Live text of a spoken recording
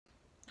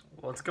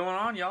What's going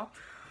on, y'all?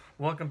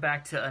 Welcome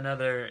back to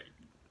another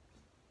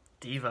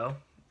Devo,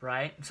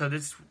 right? So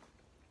this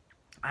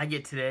I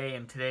get today,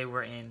 and today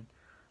we're in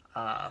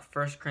 1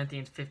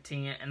 Corinthians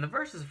 15, and the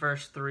verse is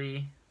verse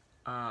 3.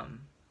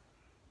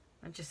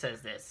 It just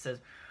says this. It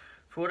says,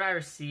 "For what I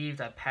received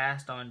I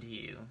passed on to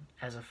you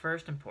as of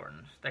first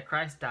importance, that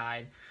Christ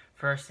died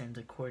for our sins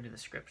according to the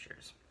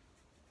Scriptures."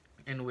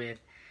 And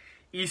with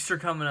Easter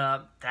coming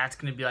up, that's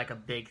going to be like a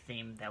big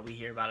theme that we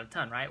hear about a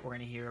ton, right? We're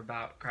going to hear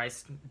about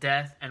Christ's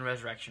death and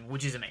resurrection,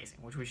 which is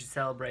amazing, which we should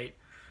celebrate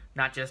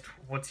not just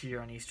once a year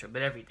on Easter,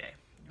 but every day,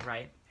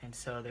 right? And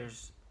so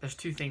there's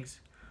two things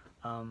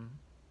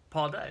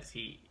Paul does.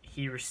 He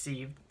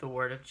received the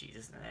word of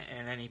Jesus,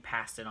 and then he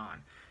passed it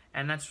on.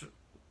 And that's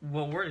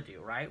what we're to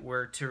do, right?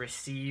 We're to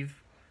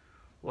receive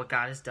what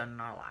God has done in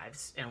our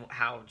lives and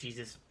how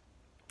Jesus,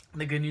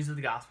 the good news of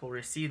the gospel,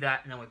 receive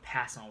that, and then we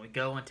pass on. We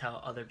go and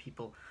tell other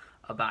people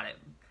about it.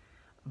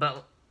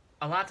 But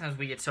a lot of times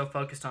we get so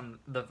focused on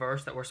the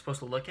verse that we're supposed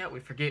to look at, we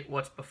forget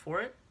what's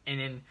before it. And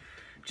in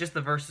just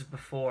the verses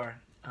before,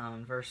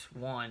 verse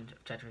 1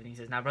 of chapter 15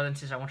 says, "Now, brothers and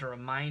sisters, I want to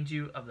remind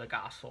you of the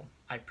gospel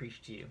I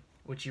preached to you,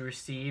 which you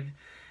received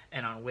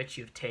and on which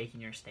you have taken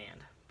your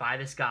stand. By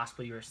this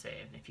gospel you are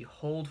saved, if you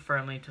hold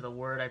firmly to the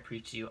word I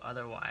preached to you,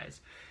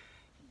 otherwise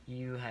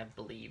you have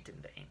believed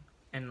in vain."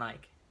 And I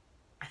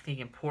think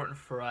important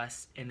for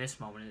us in this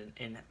moment,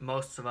 and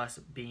most of us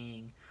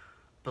being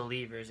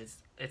believers,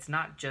 it's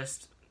not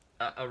just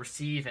a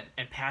receive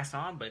and pass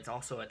on, but it's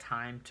also a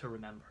time to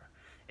remember.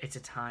 It's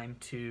a time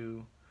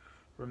to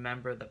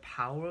remember the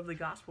power of the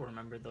gospel,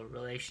 remember the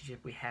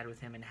relationship we had with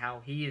him, and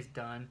how he has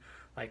done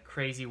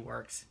crazy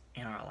works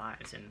in our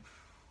lives.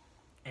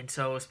 And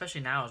so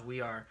especially now, as we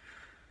are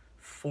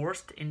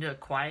forced into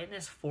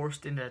quietness,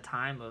 forced into a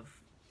time of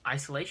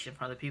isolation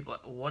from other people,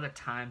 what a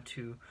time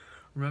to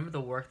remember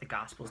the work the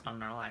gospel has done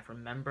in our life.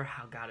 Remember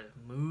how God has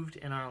moved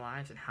in our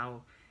lives and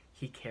how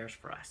he cares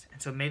for us. And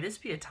so may this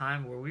be a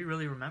time where we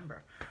really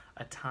remember,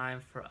 a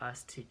time for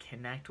us to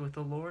connect with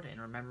the Lord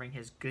and remembering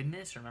his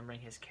goodness,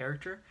 remembering his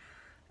character,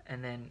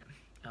 and then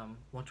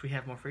once we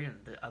have more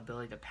freedom, the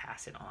ability to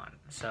pass it on.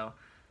 So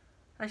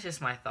that's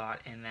just my thought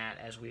in that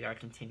as we are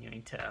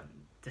continuing to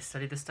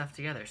study this stuff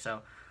together.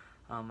 So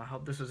I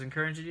hope this was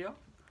encouraging to you.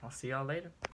 I'll see y'all later.